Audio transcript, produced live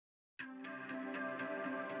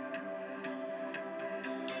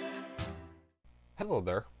Hello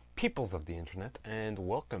there, peoples of the internet, and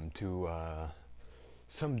welcome to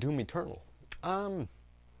some Doom Eternal. Um,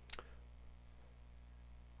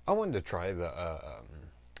 I wanted to try the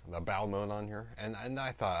BattleMode on here, and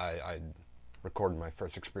I thought I'd record my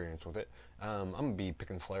first experience with it. I'm gonna be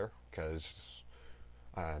picking Slayer because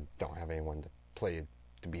I don't have anyone to play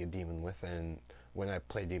to be a demon with, and when I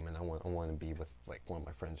play demon, I want to be with like one of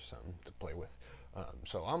my friends or something to play with.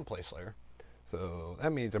 So I'm gonna play Slayer. So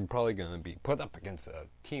that means I'm probably going to be put up against a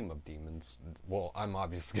team of demons. Well, I'm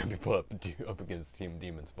obviously going to be put up against a team of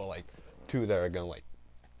demons, but like two that are going to like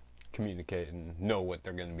communicate and know what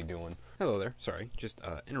they're going to be doing. Hello there. Sorry, just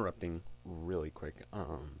interrupting really quick.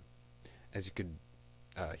 As you could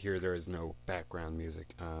hear, there is no background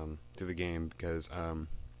music to the game because I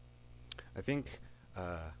think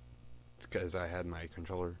because I had my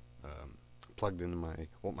controller plugged into my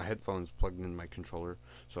headphones plugged into my controller,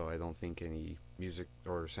 so I don't think any music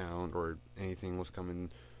or sound or anything was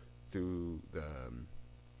coming through the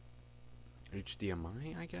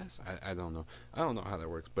HDMI. I guess I don't know. I don't know how that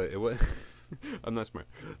works, but it was. I'm not smart.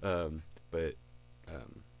 But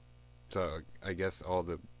so I guess all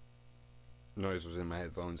the noise was in my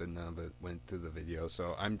headphones and none of it went to the video.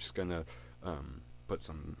 So I'm just gonna put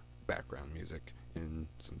some background music and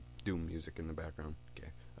some Doom music in the background.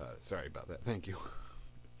 Okay. Sorry about that. Thank you.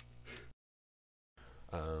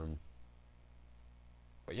 But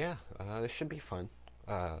yeah, this should be fun.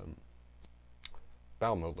 Battle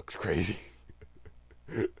mode looks crazy.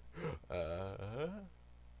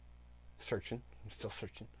 Searching. I'm still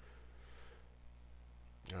searching.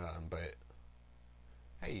 But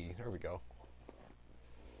hey, there we go.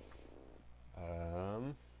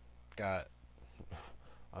 Got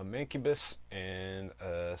a Mancubus and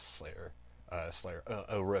a Slayer.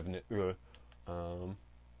 A Revenant. Do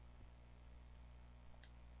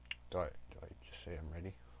I just say I'm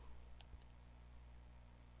ready?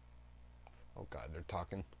 Oh god, they're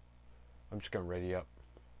talking. I'm just gonna ready up.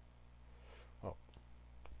 Oh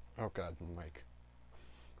god, mic.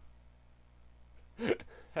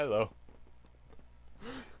 Hello.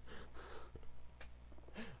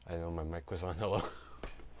 I know my mic was on. Hello.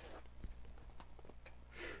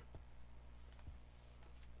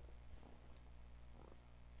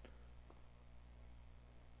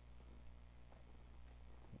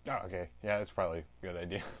 Oh, okay. Yeah, that's probably a good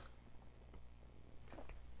idea.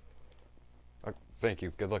 Thank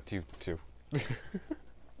you. Good luck to you, too. I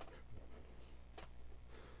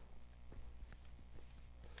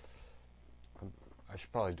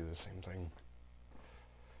should probably do the same thing.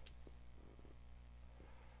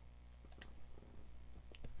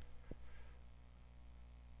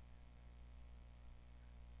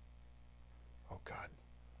 Oh, God.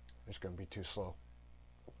 It's going to be too slow.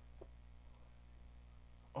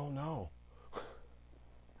 Oh, no.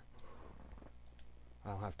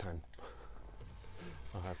 I don't have time. I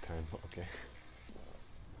don't have time. Okay.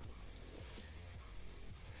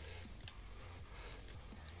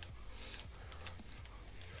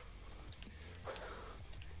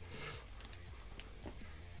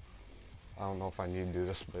 I don't know if I need to do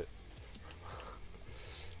this, but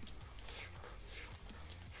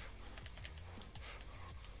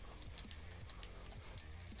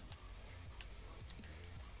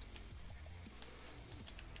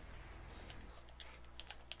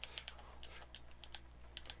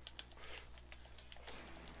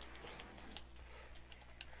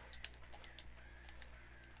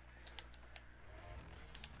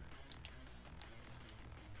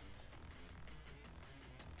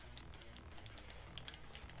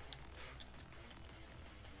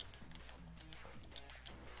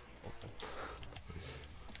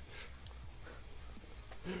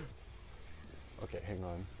okay, hang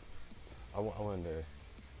on. I wanted to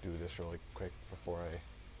do this really quick before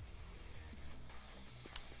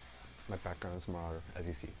my background is smaller, as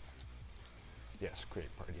you see. Yes,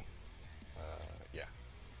 create party. Yeah.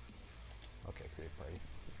 Okay, create party.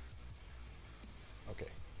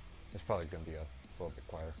 Okay. It's probably going to be a little bit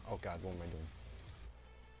quieter. Oh god, what am I doing?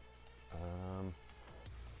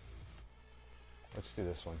 Let's do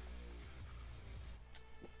this one.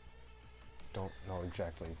 Don't know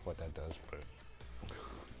exactly what that does, but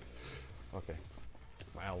okay.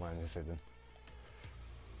 My outline is hidden.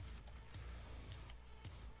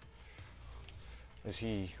 Is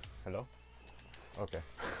he... Hello? Okay.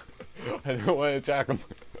 I didn't want to attack him.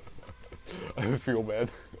 I feel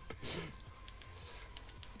bad.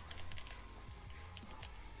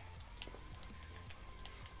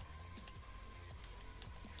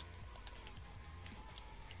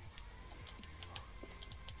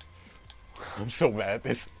 I'm so bad at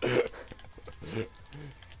this.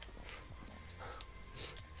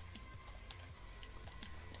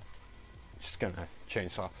 gonna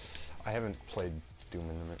chainsaw. I haven't played Doom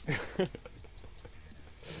in a minute.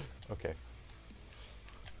 Okay.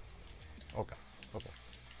 Okay. Okay.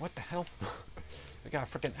 What the hell? We got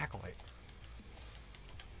a freaking acolyte.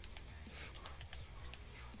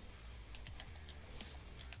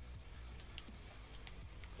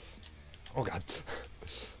 Oh god.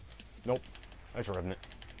 Nope. That's a revenant.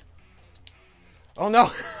 Oh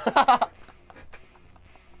no!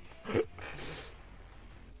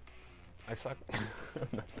 I suck.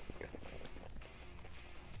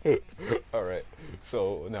 Alright,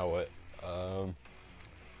 so now what? Double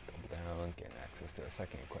down, gain access to a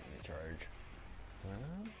second equipment charge.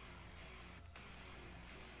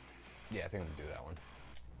 Yeah, I think I'm gonna do that one.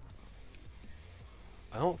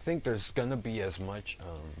 I don't think there's gonna be as much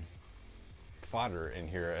fodder in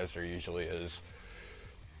here as there usually is.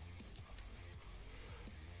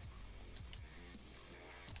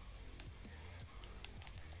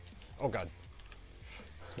 Oh god.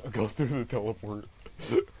 I'll go through the teleport.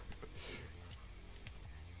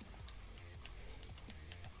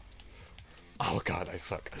 Oh god, I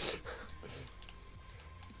suck. Just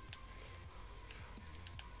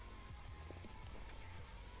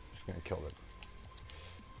gonna kill it.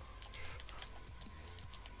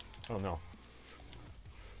 Oh no.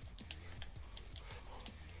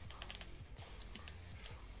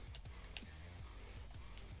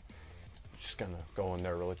 Just gonna go in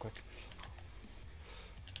there really quick.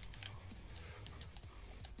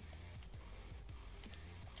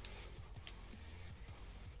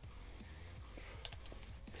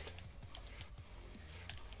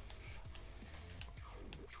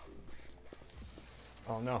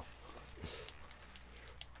 Oh no.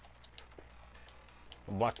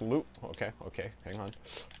 Unlock the loot. Okay, okay, hang on.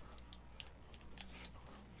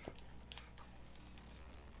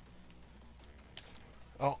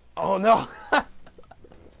 Oh, oh no!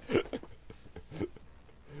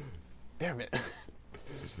 Damn it.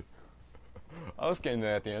 I was getting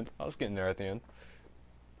there at the end. I was getting there at the end.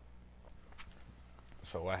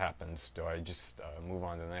 So what happens? Do I just move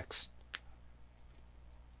on to the next?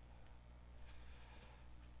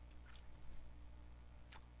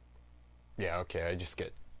 Yeah, okay, I just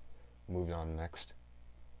get moved on next.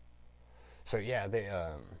 So yeah, they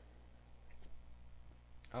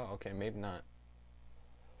oh, okay, maybe not.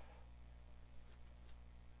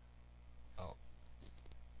 Oh.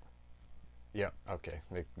 Yeah, okay,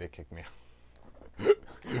 they kicked me out.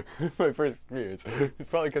 My first experience. It's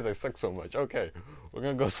probably because I suck so much. Okay, we're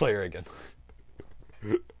gonna go Slayer again.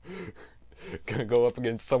 Gonna go up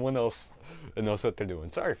against someone else and knows what they're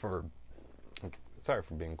doing. Sorry for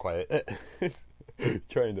being quiet.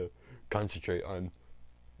 Trying to concentrate on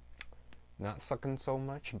not sucking so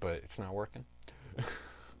much, but it's not working.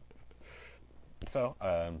 So,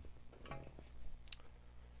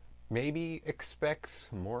 maybe expect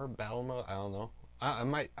more battle mode. I don't know. I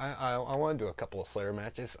might. I want to do a couple of Slayer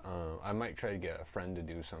matches. I might try to get a friend to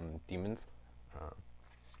do some demons.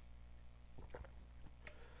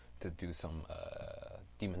 To do some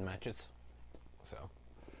demon matches. So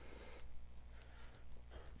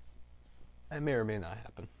that may or may not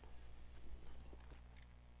happen.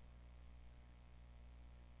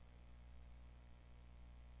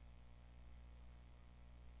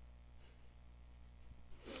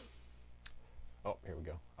 Oh, here we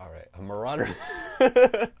go. All right, a marauder.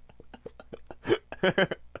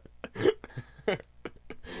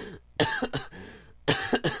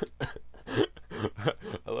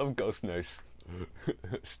 I love Ghost Nurse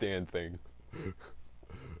stand thing.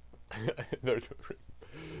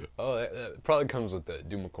 Oh, that probably comes with the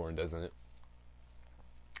Doomacorn, doesn't it?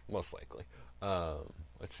 Most likely.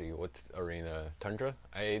 Let's see, what's Arena Tundra?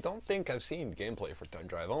 I don't think I've seen gameplay for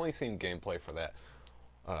Tundra. I've only seen gameplay for that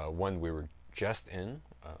one we were just in.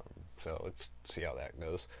 So let's see how that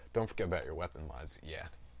goes. Don't forget about your weapon mods. Yeah.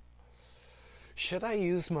 Should I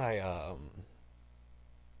use my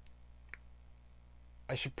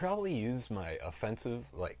I should probably use my offensive,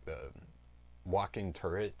 like the walking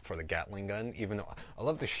turret for the Gatling gun, even though I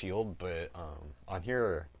love the shield, but on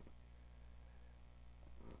here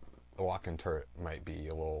the walking turret might be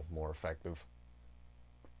a little more effective.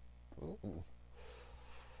 Ooh.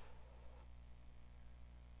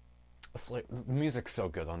 It's like the music's so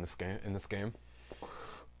good on this game. In this game,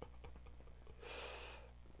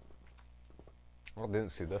 well, I didn't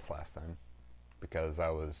see this last time because I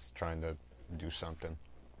was trying to do something.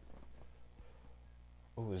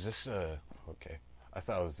 Oh, is this okay? I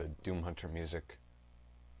thought it was the Doom Hunter music.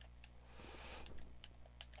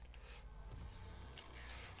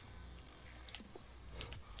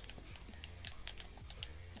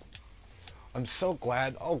 I'm so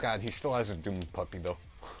glad. Oh god, he still has a Doom puppy though.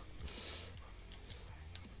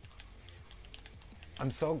 I'm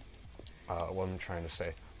so, what I'm trying to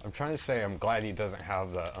say. I'm trying to say I'm glad he doesn't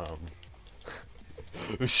have the,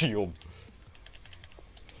 the shield.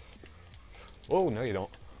 Oh, no you don't.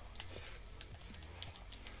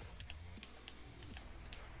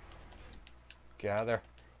 Get out of there.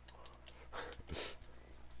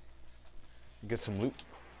 Get some loot.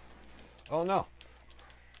 Oh no.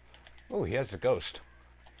 Oh, he has the ghost.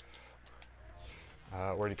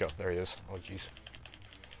 Where'd he go? There he is. Oh jeez.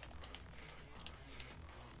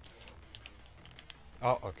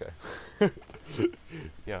 Oh, okay.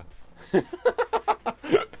 Yeah.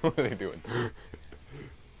 What are they doing?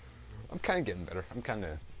 I'm kind of getting better. I'm kind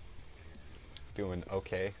of doing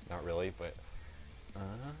okay. Not really, but...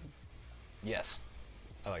 yes.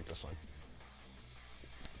 I like this one.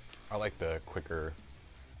 I like the quicker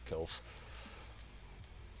kills.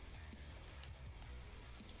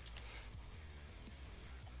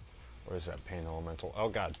 Where's that pain elemental? Oh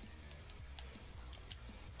god.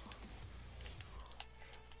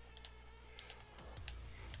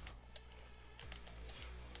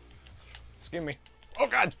 Excuse me. Oh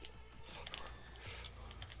god!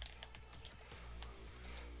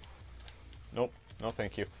 Nope. No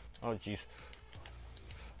thank you. Oh jeez.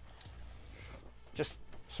 Just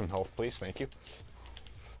some health please, thank you.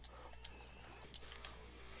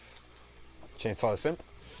 Chainsaw the Simp.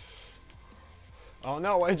 Oh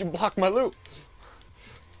no, why did you block my loot?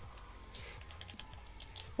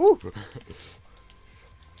 Woo!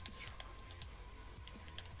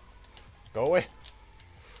 Go away.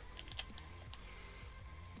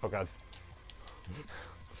 Oh god.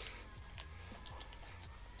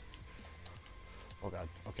 Oh god,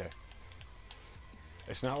 okay.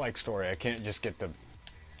 It's not like story, I can't just get the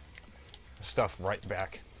stuff right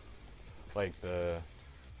back. Like the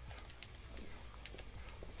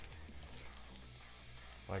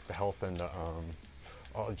health and the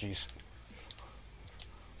oh jeez.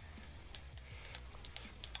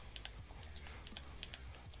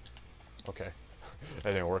 Okay.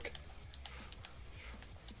 That didn't work.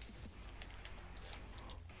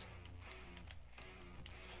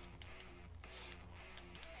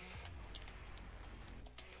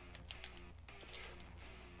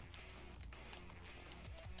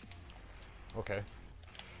 Okay.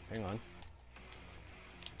 Hang on.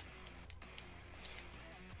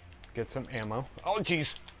 Get some ammo. Oh,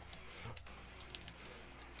 jeez.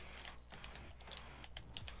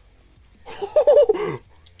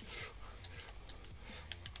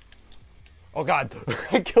 Oh, God.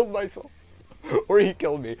 I killed myself. Or he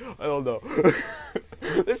killed me. I don't know.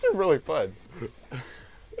 This is really fun.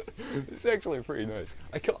 This is actually pretty nice.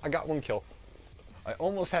 I got one kill. I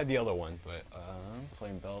almost had the other one, but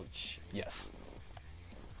flame belch. Yes.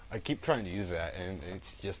 I keep trying to use that, and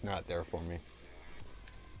it's just not there for me.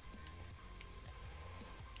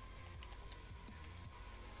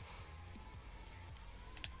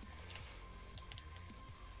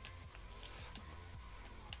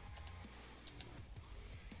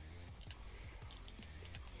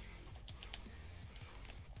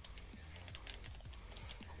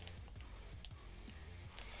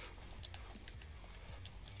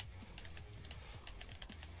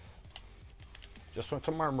 Just want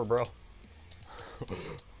some armor, bro.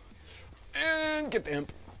 And get the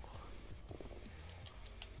imp.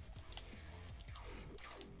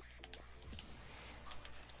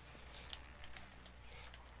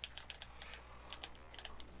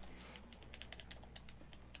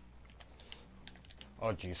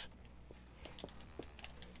 Oh, jeez.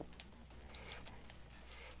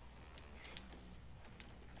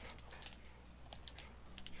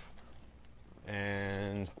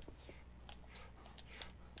 And...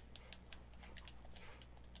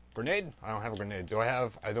 grenade? I don't have a grenade. Do I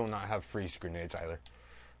have... I do not have freeze grenades either.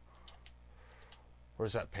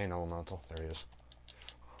 Where's that pain elemental? There he is.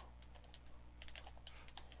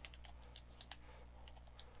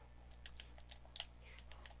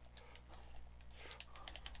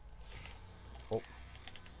 Oh.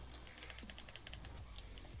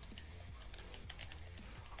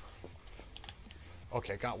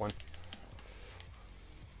 Okay, got one.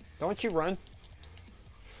 Don't you run.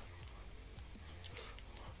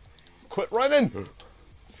 Quit running!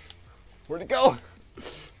 Where'd it go?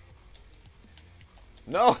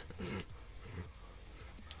 No!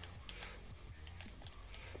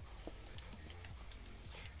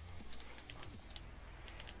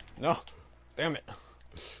 No! Damn it!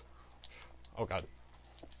 Oh god.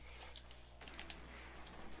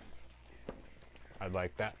 I'd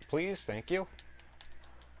like that, please. Thank you.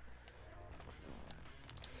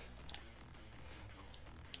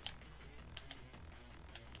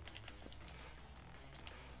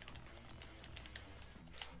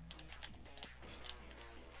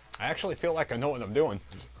 actually feel like I know what I'm doing.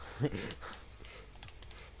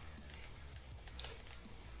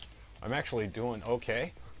 I'm actually doing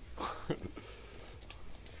okay.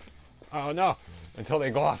 Oh no, until they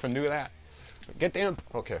go off and do that. Get the imp.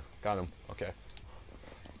 Okay, got him. Okay.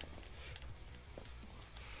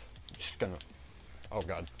 Just gonna, oh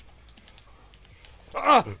god.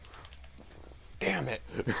 Ah! Damn it.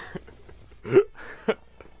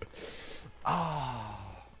 Ah,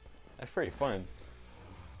 that's pretty fun.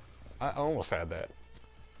 I almost had that.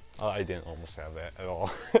 I didn't almost have that at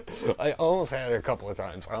all. I almost had it a couple of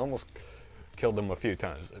times. I almost killed them a few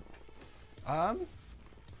times.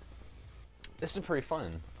 This is pretty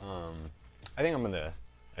fun. I think I'm gonna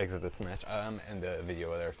exit this match. End the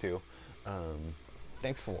video there too.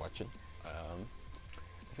 Thanks for watching.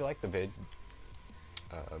 If you like the vid,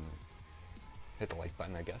 hit the like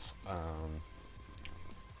button, I guess.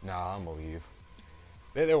 Nah, I'm gonna leave.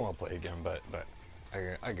 They won't play again, but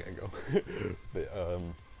I gotta go. But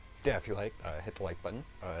yeah, if you like, hit the like button.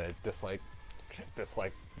 Dislike,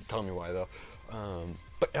 tell me why though.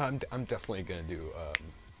 But I'm definitely gonna do.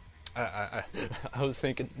 I was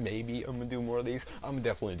thinking maybe I'm gonna do more of these. I'm gonna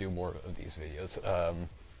definitely do more of these videos.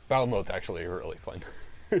 BattleMode's actually really fun.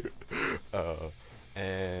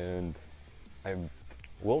 And I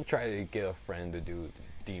will try to get a friend to do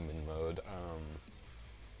demon mode.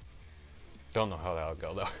 Don't know how that'll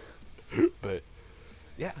go though. But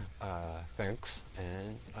yeah, thanks,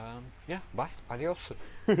 and yeah, bye, adios.